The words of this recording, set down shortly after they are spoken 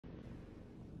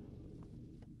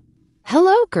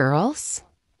Hello, girls.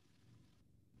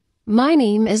 My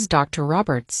name is Dr.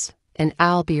 Roberts, and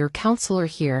I'll be your counselor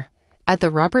here at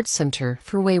the Roberts Center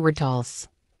for Wayward Dolls.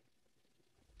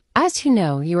 As you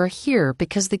know, you are here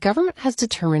because the government has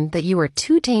determined that you are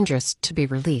too dangerous to be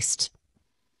released.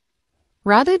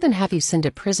 Rather than have you sent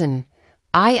to prison,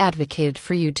 I advocated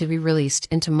for you to be released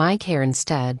into my care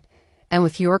instead, and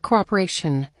with your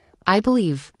cooperation, I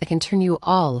believe I can turn you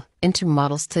all into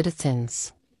model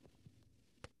citizens.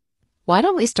 Why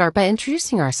don't we start by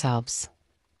introducing ourselves?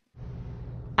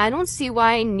 I don't see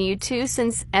why I need to,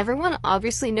 since everyone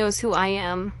obviously knows who I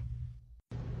am.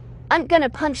 I'm gonna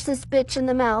punch this bitch in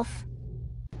the mouth.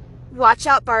 Watch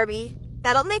out, Barbie.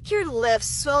 That'll make your lips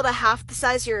swell to half the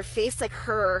size of your face like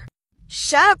her.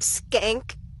 Shut up,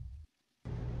 skank.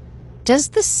 Does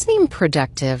this seem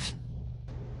productive?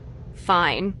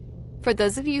 Fine. For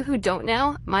those of you who don't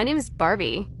know, my name is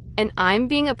Barbie, and I'm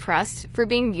being oppressed for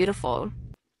being beautiful.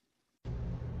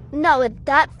 Not with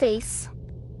that face.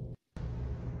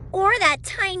 Or that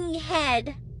tiny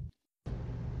head.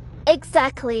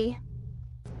 Exactly.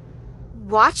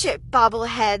 Watch it,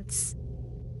 bobbleheads.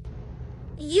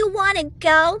 You wanna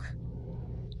go?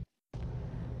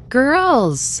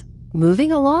 Girls,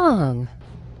 moving along.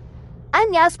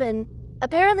 I'm Yasmin.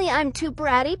 Apparently I'm too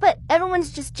bratty, but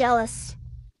everyone's just jealous.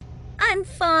 I'm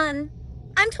fun.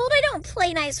 I'm told I don't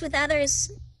play nice with others.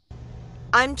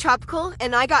 I'm Tropical,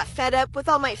 and I got fed up with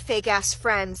all my fake-ass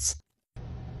friends.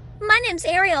 My name's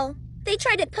Ariel. They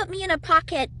tried to put me in a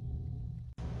pocket.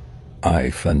 I,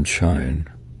 Sunshine.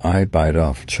 I bite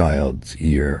off child's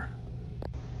ear.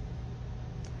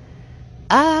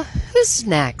 Who's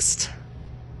next?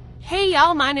 Hey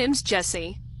y'all, my name's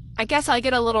Jessie. I guess I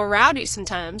get a little rowdy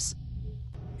sometimes.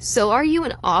 So are you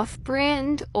an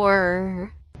off-brand,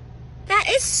 or...? That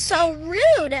is so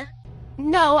rude.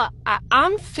 No,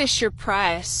 I'm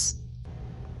Fisher-Price.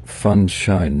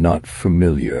 Funshine not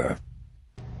familiar.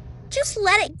 Just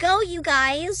let it go, you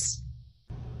guys.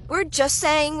 We're just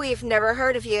saying we've never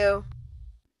heard of you.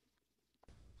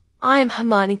 I'm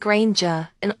Hermione Granger,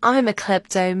 and I'm a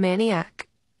kleptomaniac.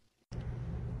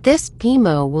 This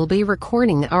BMO will be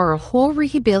recording our whole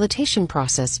rehabilitation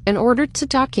process in order to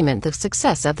document the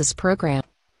success of this program.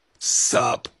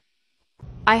 Sup?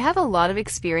 I have a lot of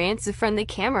experience in front of the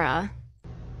camera.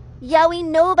 Yeah, we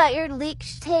know about your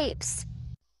leaked tapes.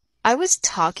 I was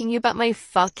talking about my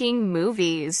fucking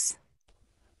movies.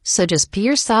 So just be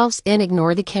yourselves and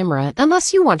ignore the camera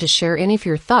unless you want to share any of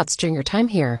your thoughts during your time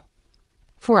here.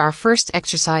 For our first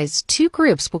exercise, 2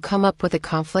 groups will come up with a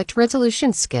conflict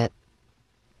resolution skit.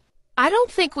 I don't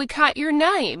think we caught your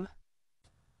name.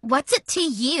 What's it to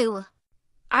you?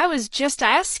 I was just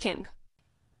asking.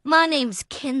 My name's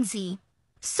Kinsey.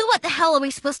 So what the hell are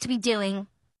we supposed to be doing?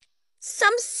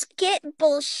 Some skit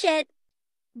bullshit.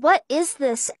 What is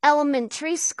this,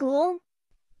 elementary school?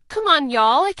 Come on,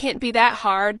 y'all, it can't be that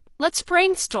hard. Let's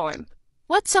brainstorm.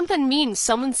 What's something mean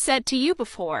someone said to you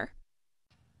before?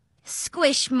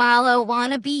 Squishmallow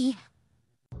wannabe.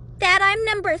 Dad, I'm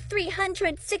number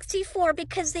 364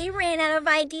 because they ran out of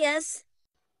ideas.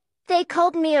 They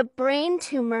called me a brain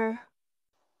tumor.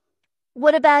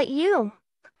 What about you?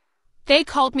 They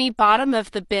called me bottom of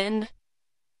the bin.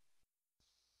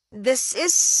 This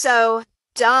is so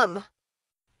dumb.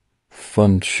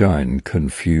 Funshine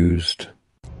confused.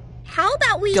 How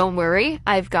about we... Don't worry,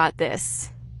 I've got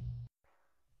this.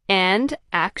 And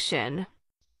action.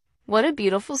 What a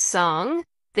beautiful song.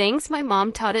 Thanks, my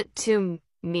mom taught it to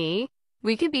me.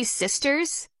 We could be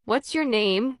sisters. What's your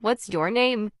name? What's your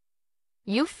name?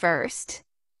 You first.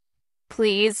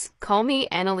 Please, call me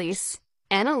Annalise.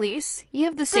 Annalise, you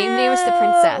have the same name as the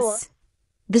princess.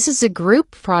 This is a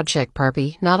group project,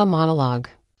 Barbie, not a monologue.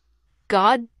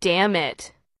 God damn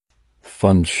it.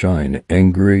 Funshine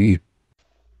angry.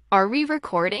 Are we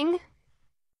recording?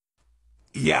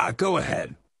 Yeah, go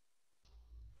ahead.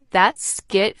 That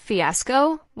skit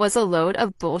fiasco was a load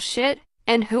of bullshit,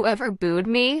 and whoever booed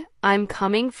me, I'm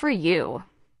coming for you.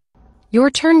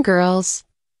 Your turn, girls.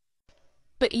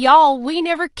 But y'all, we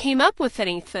never came up with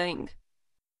anything.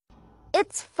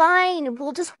 It's fine,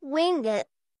 we'll just wing it.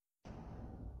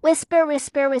 Whisper,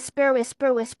 whisper, whisper,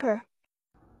 whisper, whisper.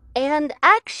 And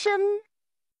action.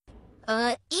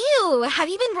 Ew, have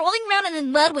you been rolling around in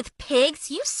the mud with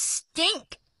pigs? You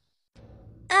stink.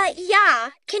 Yeah.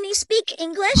 Can you speak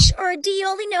English, or do you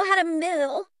only know how to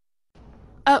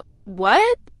moo?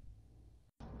 What?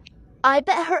 I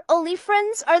bet her only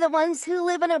friends are the ones who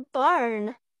live in a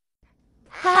barn.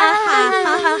 Ha ha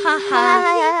ha ha ha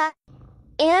ha.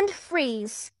 And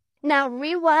freeze. Now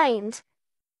rewind.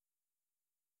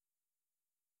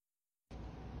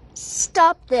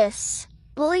 Stop this.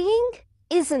 Bullying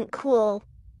isn't cool.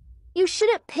 You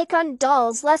shouldn't pick on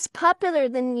dolls less popular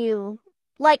than you,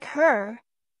 like her.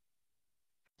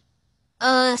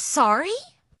 Sorry?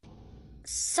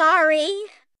 Sorry.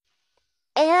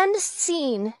 And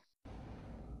scene.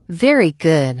 Very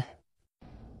good.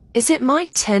 Is it my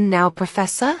turn now,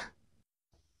 Professor?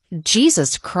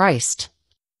 Jesus Christ.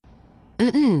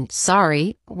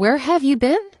 Sorry, where have you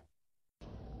been?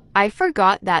 I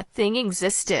forgot that thing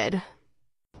existed.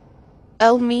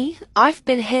 Oh, me? I've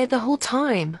been here the whole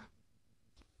time.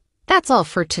 That's all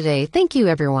for today. Thank you,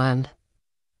 everyone.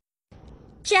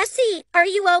 Jessie, are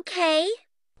you okay?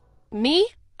 Me?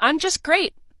 I'm just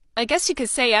great. I guess you could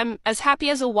say I'm as happy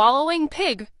as a wallowing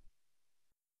pig.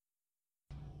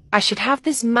 I should have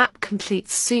this map complete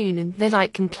soon, and then I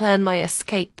can plan my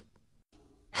escape.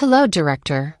 Hello,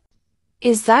 Director.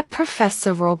 Is that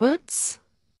Professor Roberts?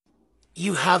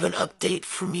 You have an update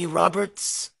for me,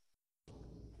 Roberts?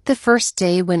 The first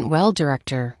day went well,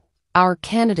 Director. Our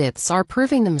candidates are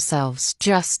proving themselves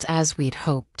just as we'd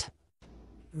hoped.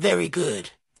 Very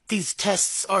good. These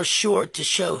tests are sure to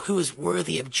show who is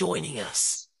worthy of joining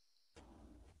us.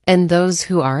 And those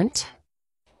who aren't?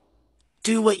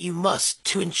 Do what you must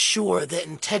to ensure the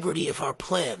integrity of our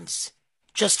plans.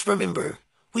 Just remember,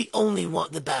 we only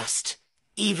want the best,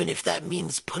 even if that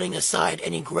means putting aside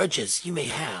any grudges you may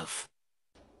have.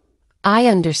 I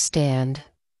understand.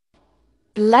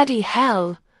 Bloody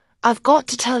hell. I've got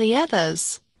to tell the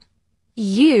others.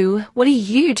 What are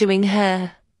you doing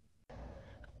here?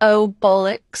 Oh,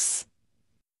 bollocks.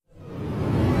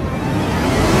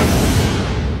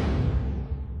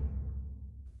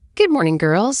 Good morning,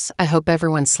 girls. I hope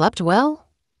everyone slept well.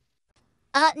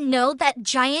 No, that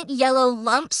giant yellow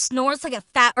lump snores like a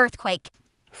fat earthquake.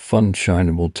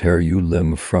 Funshine will tear you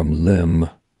limb from limb.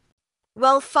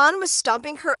 Well, Fawn was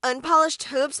stomping her unpolished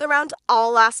hooves around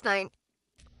all last night.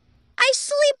 I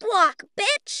sleepwalk,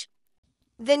 bitch!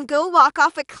 Then go walk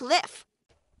off a cliff.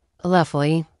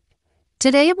 Lovely.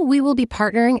 Today we will be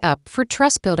partnering up for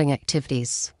trust-building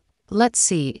activities. Let's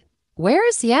see. Where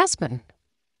is Yasmin?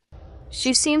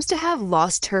 She seems to have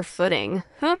lost her footing.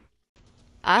 Huh?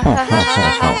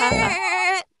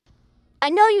 I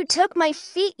know you took my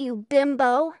feet, you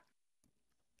bimbo.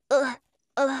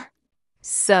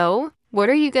 So, what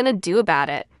are you gonna do about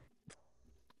it?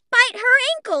 Bite her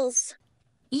ankles!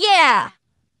 Yeah!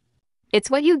 It's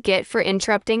what you get for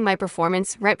interrupting my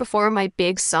performance right before my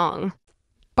big song.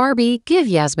 Barbie, give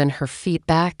Yasmin her feet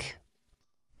back.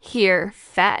 Here,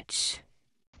 fetch.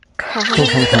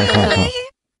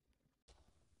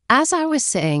 As I was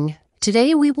saying,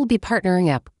 today we will be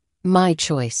partnering up. My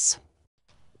choice.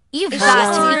 You've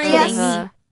got to be kidding me. Uh,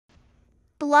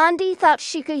 Blondie thought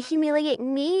she could humiliate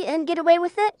me and get away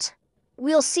with it?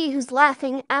 We'll see who's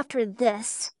laughing after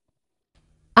this.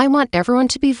 I want everyone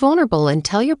to be vulnerable and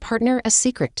tell your partner a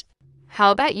secret.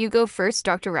 How about you go first,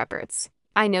 Dr. Roberts?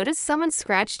 I noticed someone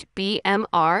scratched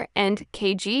BMR and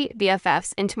KG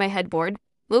BFFs into my headboard.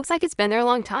 Looks like it's been there a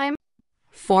long time.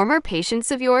 Former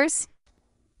patients of yours?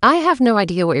 I have no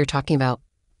idea what you're talking about.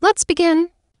 Let's begin.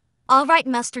 All right,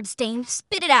 Mustard Stain,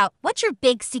 spit it out. What's your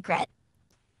big secret?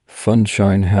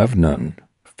 Funshine have none.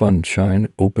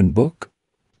 Funshine open book.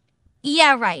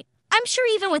 Yeah, right. I'm sure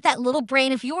even with that little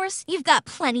brain of yours, you've got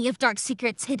plenty of dark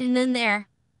secrets hidden in there.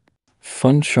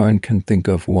 Funshine can think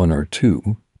of one or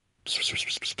two.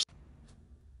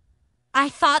 I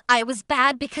thought I was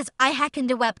bad because I hack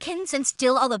into Webkins and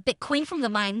steal all the Bitcoin from the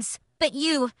mines. But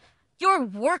you're a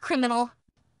war criminal.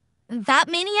 That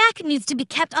maniac needs to be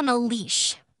kept on a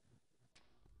leash.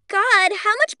 God,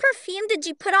 how much perfume did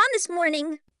you put on this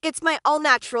morning? It's my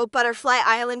all-natural Butterfly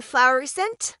Island flowery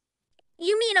scent.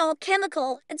 You mean all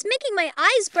chemical. It's making my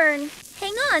eyes burn.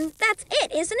 Hang on, that's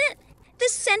it, isn't it?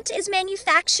 This scent is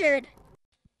manufactured.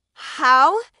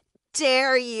 How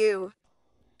dare you?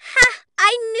 Ha!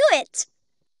 I knew it!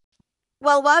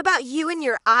 Well, what about you and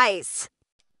your eyes?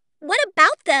 What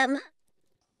about them?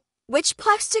 Which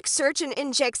plastic surgeon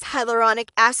injects hyaluronic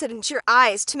acid into your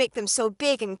eyes to make them so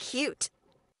big and cute?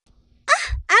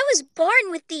 I was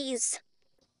born with these.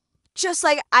 Just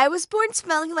like I was born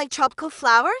smelling like tropical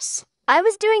flowers? I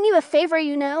was doing you a favor,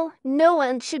 you know. No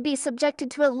one should be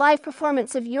subjected to a live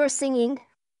performance of your singing.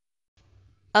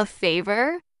 A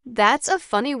favor? That's a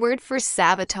funny word for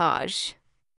sabotage.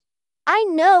 I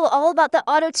know all about the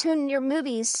auto-tune in your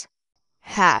movies.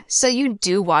 Ha, so you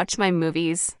do watch my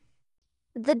movies.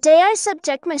 The day I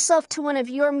subject myself to one of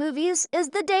your movies is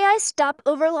the day I stop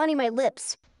overlining my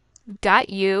lips. Got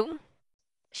you.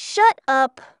 Shut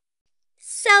up.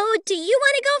 So, do you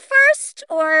want to go first,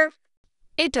 or?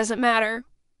 It doesn't matter.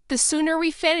 The sooner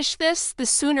we finish this, the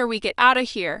sooner we get out of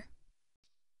here.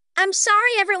 I'm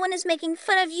sorry everyone is making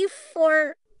fun of you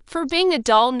for... For being a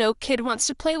doll no kid wants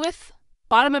to play with?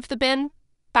 Bottom of the bin,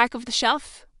 back of the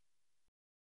shelf?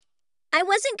 I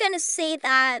wasn't gonna say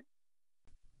that.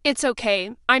 It's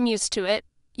okay. I'm used to it.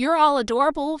 You're all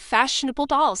adorable, fashionable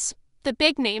dolls. The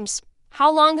big names. How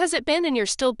long has it been and you're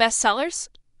still bestsellers?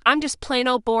 I'm just plain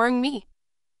old boring me.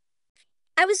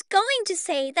 I was going to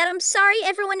say that I'm sorry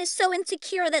everyone is so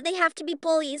insecure that they have to be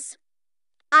bullies.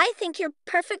 I think you're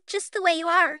perfect just the way you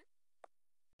are.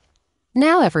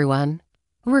 Now, everyone,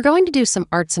 we're going to do some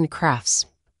arts and crafts.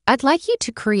 I'd like you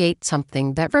to create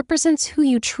something that represents who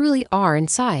you truly are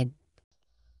inside.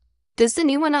 Does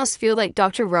anyone else feel like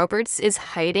Dr. Roberts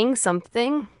is hiding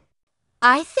something?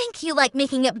 I think you like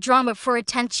making up drama for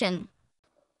attention.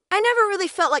 I never really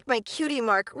felt like my cutie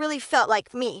mark really felt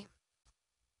like me.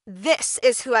 This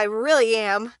is who I really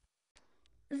am.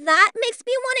 That makes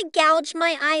me want to gouge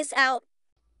my eyes out.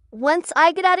 Once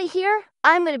I get out of here,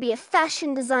 I'm gonna be a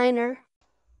fashion designer.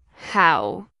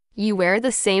 How? You wear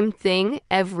the same thing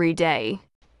every day.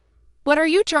 What are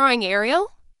you drawing,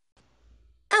 Ariel?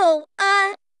 Oh,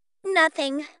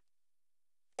 nothing.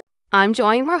 I'm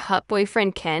drawing my hot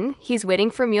boyfriend Ken. He's waiting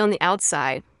for me on the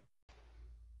outside.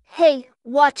 Hey,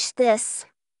 watch this.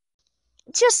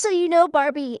 Just so you know,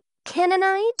 Barbie, Ken and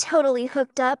I totally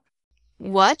hooked up.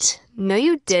 What? No,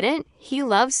 you didn't. He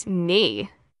loves me.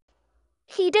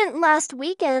 He didn't last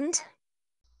weekend.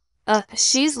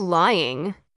 She's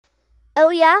lying. Oh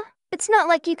yeah? It's not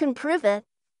like you can prove it.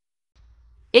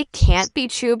 It can't be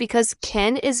true because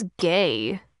Ken is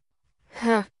gay.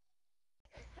 Huh.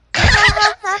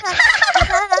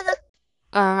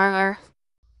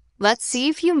 Let's see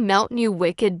if you melt, you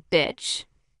wicked bitch.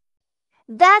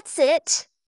 That's it.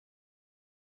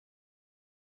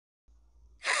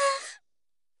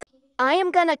 I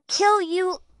am gonna kill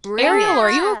you. Ariel,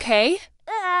 are you okay?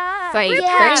 Fight,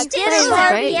 Yeah, fight, get him, fight,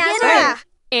 Barbie, fight, get fight. him.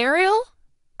 Ariel?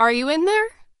 Are you in there?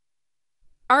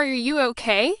 Are you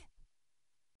okay?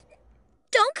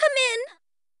 Don't come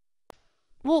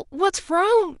in. Well, what's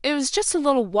wrong? It was just a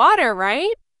little water,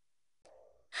 right?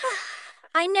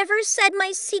 I never said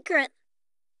my secret.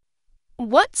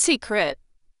 What secret?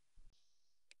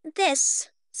 This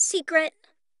secret.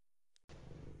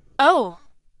 Oh,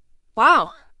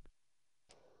 wow.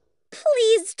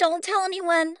 Please don't tell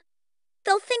anyone.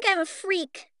 They'll think I'm a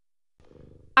freak.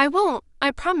 I won't,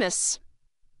 I promise.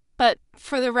 But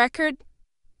for the record,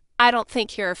 I don't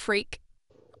think you're a freak.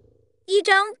 You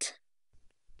don't?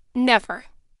 Never.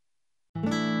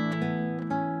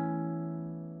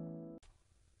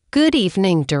 Good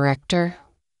evening, Director.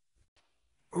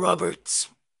 Roberts,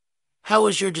 how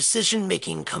is your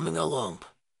decision-making coming along?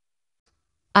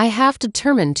 I have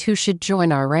determined who should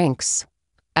join our ranks.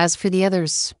 As for the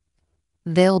others,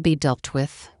 they'll be dealt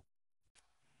with.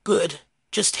 Good.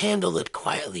 Just handle it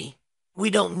quietly. We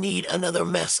don't need another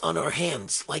mess on our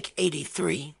hands like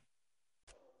 83.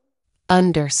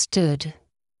 Understood.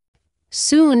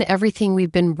 Soon everything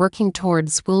we've been working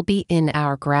towards will be in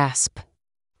our grasp.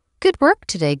 Good work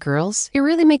today, girls. You're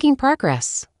really making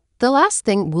progress. The last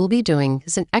thing we'll be doing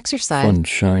is an exercise.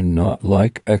 Sunshine not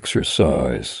like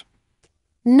exercise.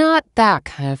 Not that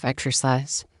kind of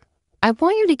exercise. I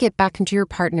want you to get back into your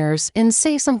partners and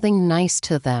say something nice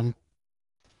to them.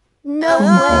 No Come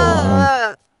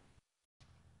way. on.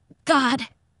 God,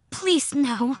 please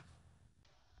no.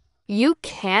 You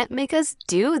can't make us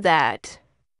do that.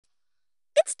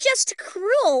 It's just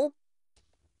cruel.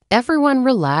 Everyone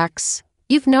relax.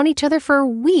 You've known each other for a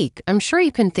week. I'm sure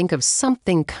you can think of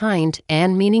something kind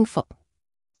and meaningful.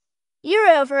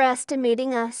 You're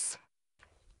overestimating us.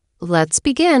 Let's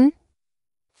begin.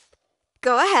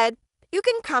 Go ahead. You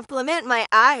can compliment my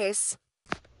eyes.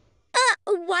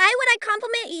 Why would I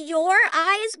compliment your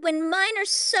eyes when mine are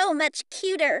so much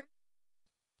cuter?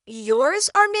 Yours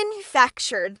are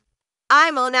manufactured.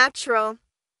 I'm all natural.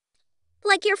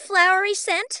 Like your flowery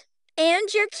scent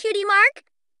and your cutie mark?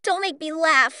 Don't make me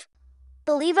laugh.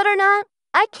 Believe it or not,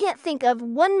 I can't think of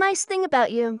one nice thing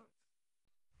about you.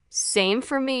 Same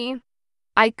for me.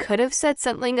 I could have said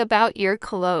something about your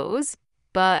clothes,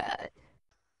 but...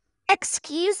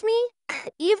 Excuse me?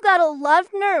 You've got a lot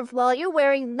of nerve while you're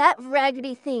wearing that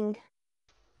raggedy thing.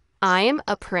 I am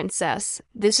a princess.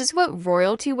 This is what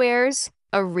royalty wears.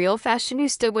 A real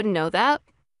fashionista would know that,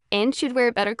 and she'd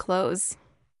wear better clothes.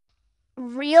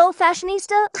 Real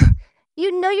fashionista?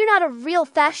 You know you're not a real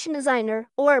fashion designer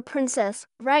or a princess,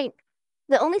 right?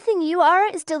 The only thing you are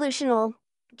is delusional,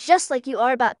 just like you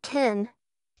are about Ken.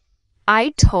 I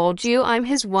told you I'm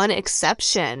his one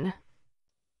exception.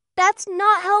 That's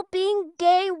not how being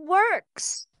gay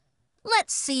works.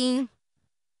 Let's see.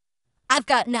 I've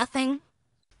got nothing.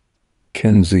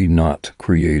 Kenzie not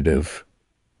creative.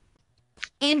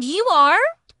 And you are?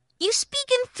 You speak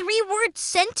in 3-word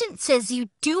sentences, you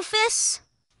doofus.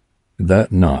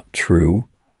 That not true.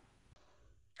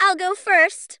 I'll go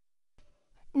first.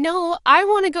 No, I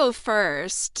want to go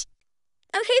first.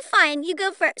 Okay, fine, you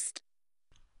go first.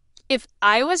 If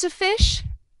I was a fish,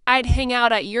 I'd hang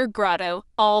out at your grotto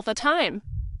all the time.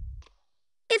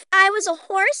 If I was a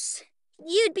horse,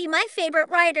 you'd be my favorite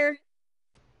rider.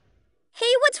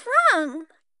 Hey, what's wrong?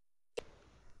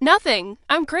 Nothing.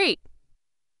 I'm great.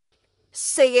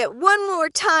 Say it one more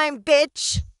time,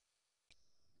 bitch.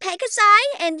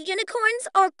 Pegasi and unicorns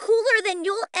are cooler than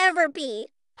you'll ever be.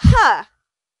 Huh.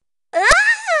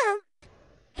 Ah!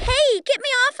 Hey, get me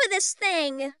off of this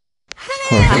thing.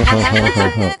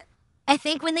 I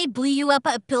think when they blew you up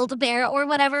at Build-A-Bear or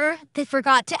whatever, they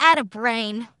forgot to add a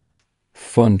brain.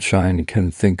 Funshine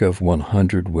can think of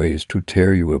 100 ways to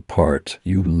tear you apart,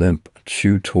 you limp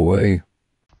chew toy.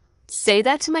 Say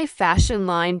that to my fashion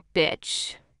line,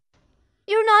 bitch.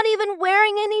 You're not even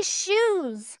wearing any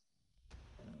shoes.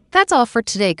 That's all for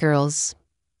today, girls.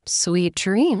 Sweet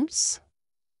dreams.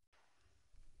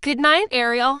 Good night,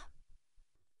 Ariel.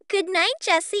 Good night,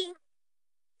 Jessie.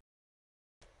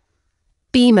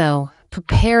 BMO,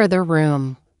 prepare the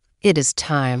room. It is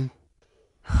time.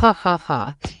 Ha ha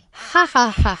ha. Ha ha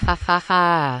ha ha ha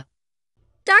ha.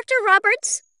 Dr.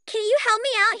 Roberts, can you help me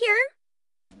out here?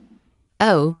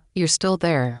 Oh, you're still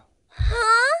there.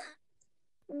 Huh?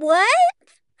 What?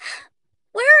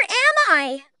 Where am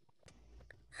I?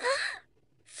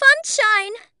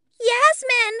 Funshine!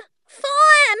 Yasmin!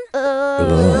 Fawn!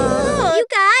 You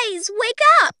guys, wake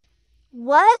up!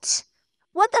 What?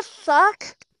 What the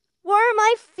fuck? Where are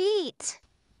my feet?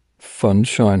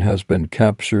 Funshine has been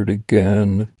captured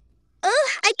again.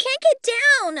 I can't get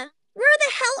down! Where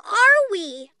the hell are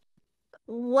we?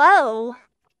 Whoa.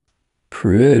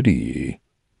 Pretty.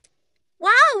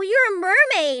 Wow, you're a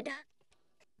mermaid.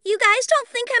 You guys don't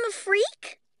think I'm a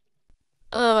freak?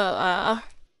 Oh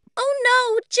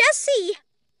no, Jessie!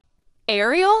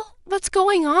 Ariel? What's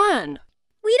going on?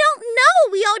 We don't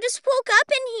know. We all just woke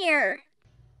up in here.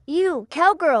 You,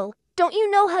 cowgirl, don't you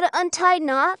know how to untie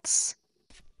knots?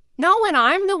 Not when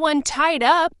I'm the one tied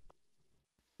up.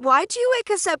 Why'd you wake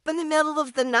us up in the middle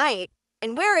of the night?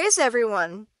 And where is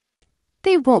everyone?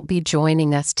 They won't be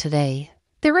joining us today.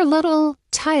 They're a little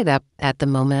tied up at the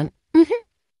moment.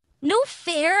 No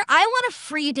fair. I want a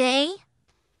free day.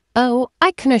 Oh,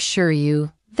 I can assure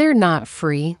you, they're not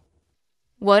free.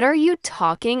 What are you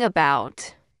talking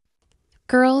about?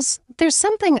 Girls, there's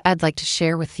something I'd like to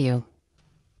share with you.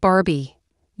 Barbie,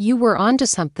 you were onto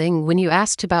something when you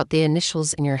asked about the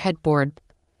initials in your headboard.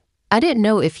 I didn't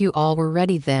know if you all were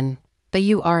ready then, but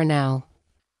you are now.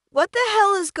 What the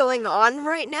hell is going on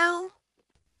right now?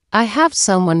 I have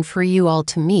someone for you all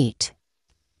to meet.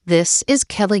 This is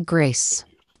Kelly Grace.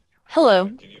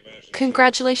 Hello.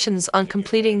 Congratulations on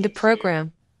completing the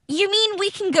program. You mean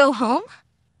we can go home?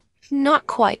 Not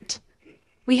quite.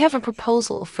 We have a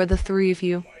proposal for the 3 of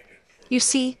you. You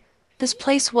see, this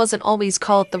place wasn't always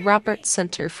called the Roberts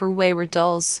Center for Wayward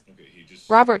Dolls.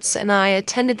 Roberts and I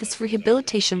attended this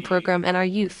rehabilitation program in our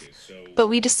youth, but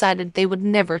we decided they would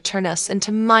never turn us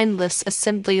into mindless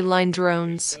assembly line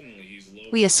drones.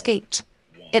 We escaped,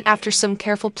 and after some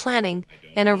careful planning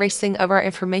and erasing of our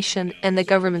information in the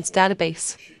government's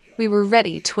database, we were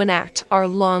ready to enact our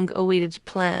long-awaited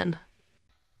plan.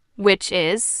 Which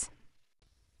is?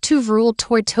 To rule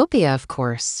Toytopia, of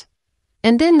course.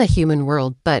 And then the human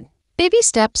world, but baby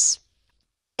steps.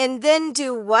 And then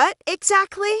do what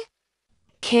exactly?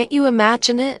 Can't you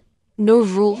imagine it? No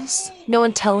rules, no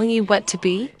one telling you what to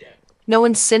be, no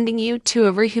one sending you to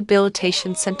a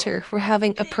rehabilitation center for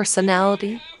having a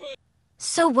personality.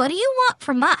 So what do you want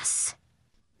from us?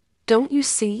 Don't you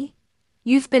see?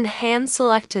 You've been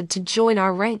hand-selected to join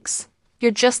our ranks.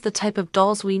 You're just the type of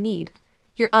dolls we need.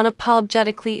 You're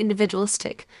unapologetically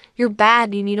individualistic. You're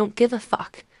bad and you don't give a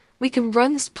fuck. We can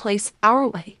run this place our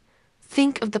way.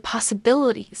 Think of the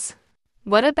possibilities.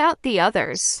 What about the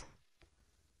others?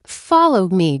 Follow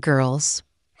me, girls.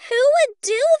 Who would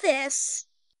do this?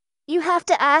 You have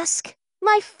to ask.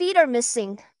 My feet are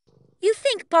missing. You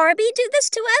think Barbie did this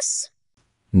to us?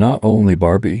 Not only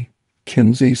Barbie.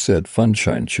 Kinsey said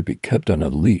Funshine should be kept on a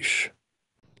leash.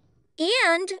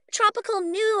 And Tropical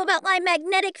knew about my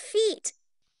magnetic feet.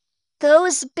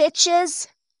 Those bitches.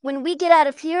 When we get out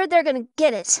of here, they're gonna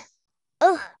get it.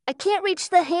 Ugh, I can't reach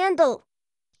the handle.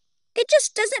 It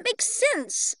just doesn't make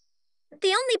sense. The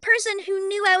only person who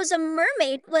knew I was a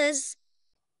mermaid was...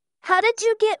 How did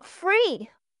you get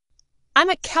free? I'm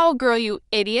a cowgirl, you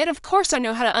idiot. Of course I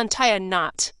know how to untie a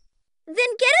knot. Then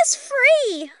get us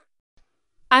free!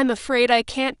 I'm afraid I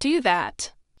can't do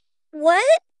that.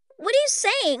 What? What are you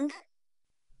saying?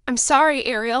 I'm sorry,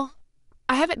 Ariel.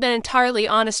 I haven't been entirely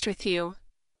honest with you.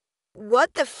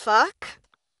 What the fuck?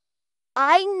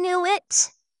 I knew it.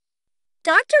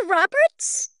 Dr.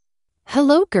 Roberts?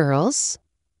 Hello, girls.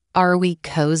 Are we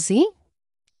cozy?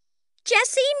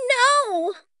 Jessie,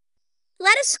 no!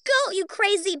 Let us go, you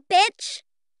crazy bitch!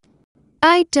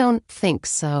 I don't think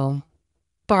so.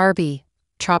 Barbie,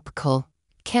 Tropical,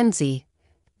 Kenzie,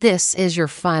 this is your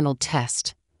final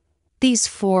test. These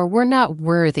four were not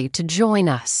worthy to join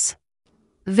us.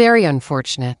 Very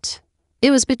unfortunate. It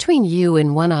was between you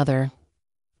and one other.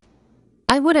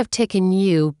 I would have taken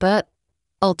you, but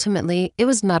ultimately it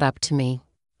was not up to me.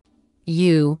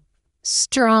 You,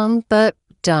 strong but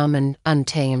dumb and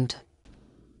untamed.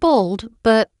 Bold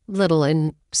but little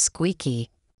and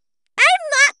squeaky. I'm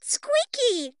not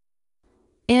squeaky!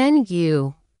 And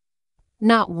you.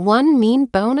 Not one mean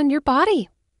bone in your body.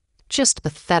 Just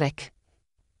pathetic.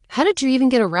 How did you even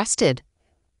get arrested?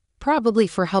 Probably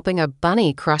for helping a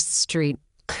bunny cross the street.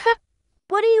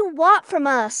 What do you want from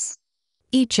us?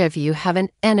 Each of you have an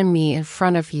enemy in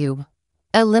front of you.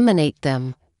 Eliminate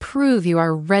them. Prove you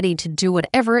are ready to do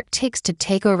whatever it takes to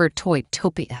take over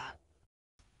Toytopia.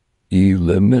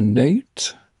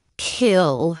 Eliminate?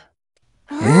 Kill.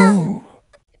 Oh.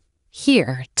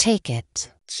 Here, take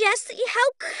it. Jessie,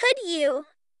 how could you?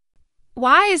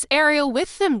 Why is Ariel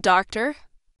with them, Doctor?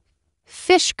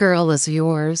 Fish Girl is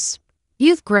yours.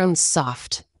 You've grown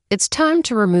soft. It's time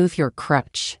to remove your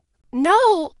crutch.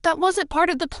 No, that wasn't part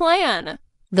of the plan.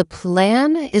 The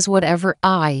plan is whatever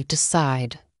I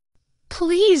decide.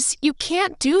 Please, you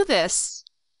can't do this.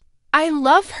 I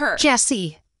love her.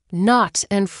 Jessie, not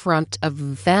in front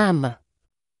of them.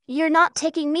 You're not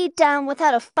taking me down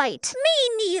without a fight.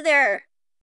 Me neither!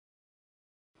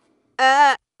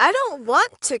 I don't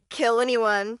want to kill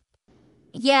anyone.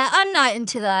 Yeah, I'm not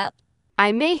into that.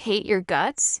 I may hate your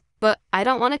guts, but I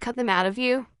don't want to cut them out of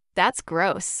you. That's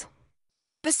gross.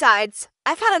 Besides,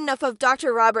 I've had enough of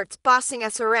Dr. Roberts bossing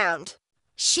us around.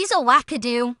 She's a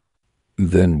wackadoo.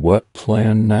 Then what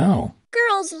plan now?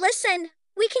 Girls, listen.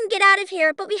 We can get out of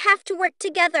here, but we have to work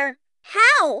together.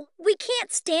 How? We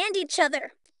can't stand each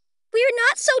other. We're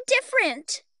not so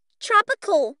different.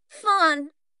 Tropical,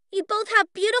 Fawn, you both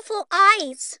have beautiful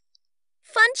eyes.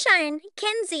 Funshine,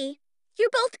 Kenzie, you're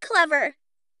both clever.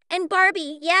 And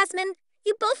Barbie, Yasmin,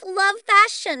 you both love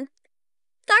fashion.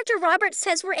 Dr. Roberts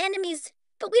says we're enemies,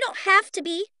 but we don't have to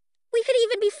be. We could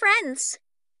even be friends.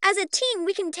 As a team,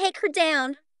 we can take her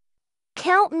down.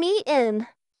 Count me in.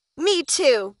 Me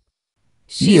too.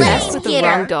 She Yeah. messed with the Get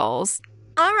wrong her. dolls.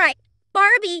 All right,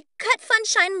 Barbie, cut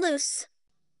Funshine loose.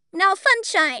 Now,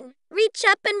 Funshine, reach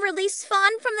up and release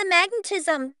Fawn from the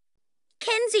magnetism.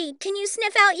 Kenzie, can you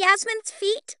sniff out Yasmin's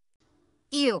feet?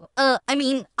 Ew.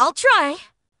 I'll try.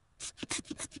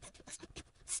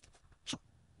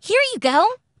 Here you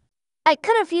go. I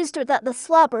could have used without the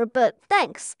slobber, but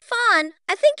thanks. Fawn,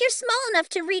 I think you're small enough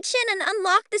to reach in and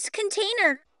unlock this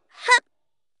container. Hup.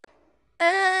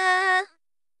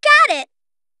 Got it.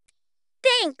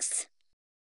 Thanks.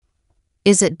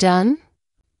 Is it done?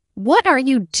 What are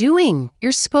you doing?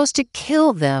 You're supposed to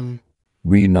kill them.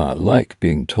 We not like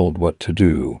being told what to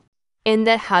do. And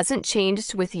that hasn't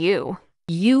changed with you.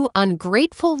 You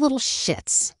ungrateful little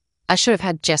shits. I should have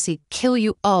had Jessie kill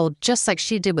you all just like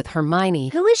she did with Hermione.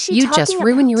 Who is she You talking just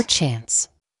ruined about? your chance.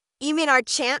 You mean our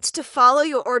chance to follow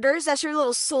your orders as your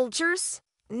little soldiers?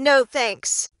 No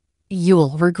thanks.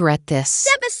 You'll regret this.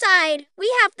 Step aside.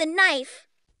 We have the knife.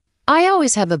 I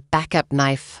always have a backup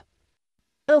knife.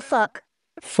 Oh, fuck.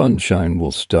 Funshine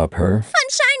will stop her.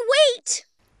 Funshine, wait!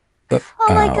 Oh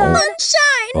my God.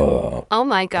 Funshine! Oh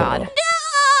my god.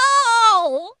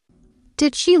 No!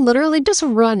 Did she literally just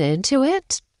run into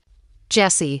it?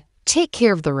 Jessie, take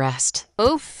care of the rest.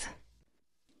 Oof.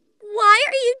 Why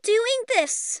are you doing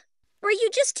this? Were you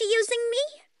just using me?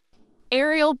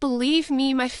 Ariel, believe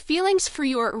me, my feelings for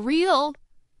you are real.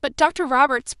 But Dr.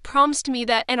 Roberts promised me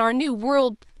that in our new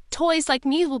world, toys like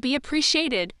me will be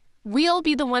appreciated. We'll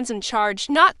be the ones in charge,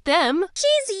 not them.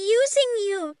 She's using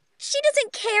you. She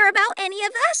doesn't care about any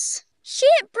of us. She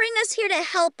didn't bring us here to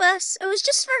help us. It was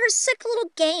just for her sick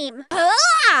little game.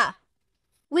 Ah!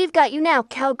 We've got you now,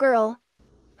 cowgirl.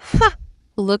 Ha!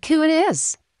 Look who it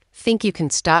is. Think you can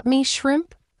stop me,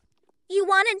 shrimp? You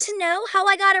wanted to know how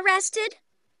I got arrested?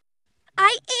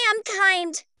 I am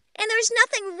kind, and there's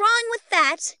nothing wrong with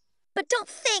that. But don't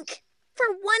think, for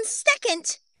 1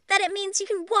 second, that it means you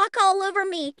can walk all over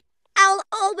me. I'll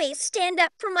always stand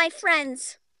up for my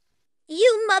friends.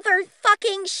 You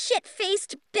motherfucking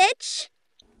shit-faced bitch!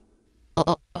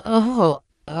 Oh.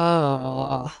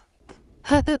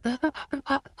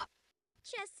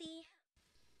 Jessie,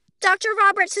 Dr.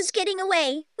 Roberts is getting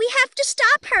away. We have to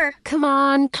stop her. Come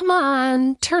on, come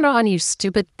on. Turn on, you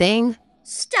stupid thing.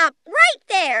 Stop right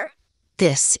there.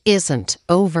 This isn't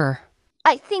over.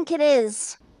 I think it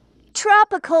is.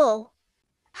 Tropical.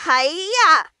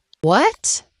 Hiya!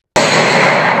 What?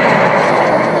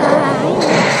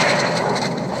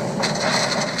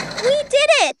 We did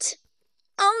it!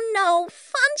 Oh no,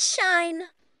 Funshine.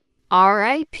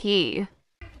 R.I.P.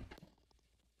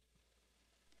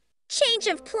 Change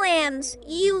of plans.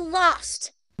 You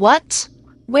lost. What?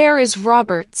 Where is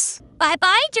Roberts?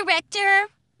 Bye-bye, Director.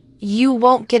 You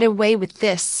won't get away with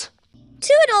this.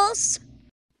 Toodles.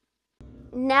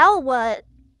 Now what?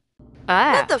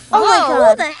 What the Oh my fuck? god.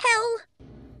 Who the hell?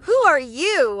 Who are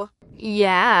you?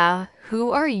 Yeah,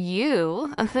 who are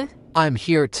you? I'm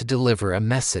here to deliver a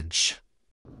message.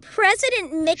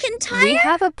 President McIntyre? We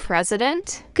have a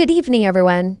president? Good evening,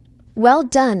 everyone. Well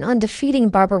done on defeating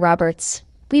Barbara Roberts.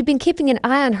 We've been keeping an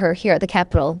eye on her here at the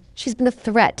Capitol. She's been a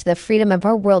threat to the freedom of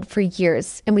our world for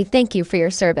years, and we thank you for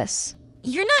your service.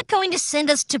 You're not going to send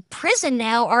us to prison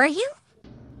now, are you?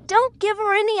 Don't give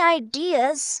her any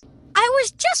ideas. I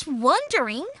was just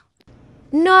wondering.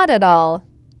 Not at all.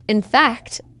 In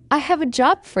fact, I have a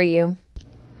job for you.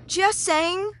 Just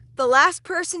saying, the last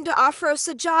person to offer us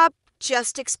a job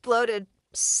just exploded,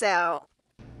 so...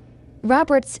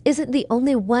 Roberts isn't the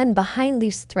only one behind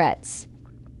these threats.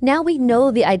 Now we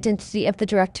know the identity of the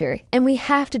director, and we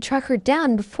have to track her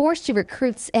down before she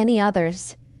recruits any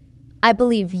others. I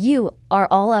believe you are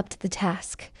all up to the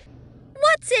task.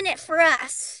 What's in it for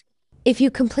us? If you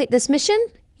complete this mission,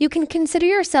 you can consider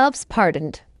yourselves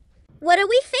pardoned. What do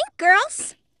we think,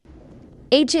 girls?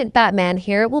 Agent Batman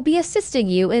here will be assisting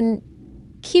you in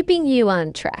keeping you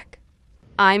on track.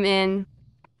 I'm in.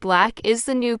 Black is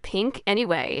the new pink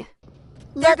anyway.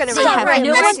 They're gonna Let's regret celebrate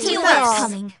No one messing Let's knew do with what was us.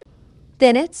 coming.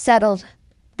 Then it's settled.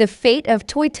 The fate of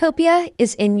Toytopia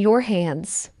is in your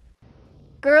hands.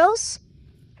 Girls,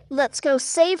 let's go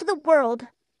save the world.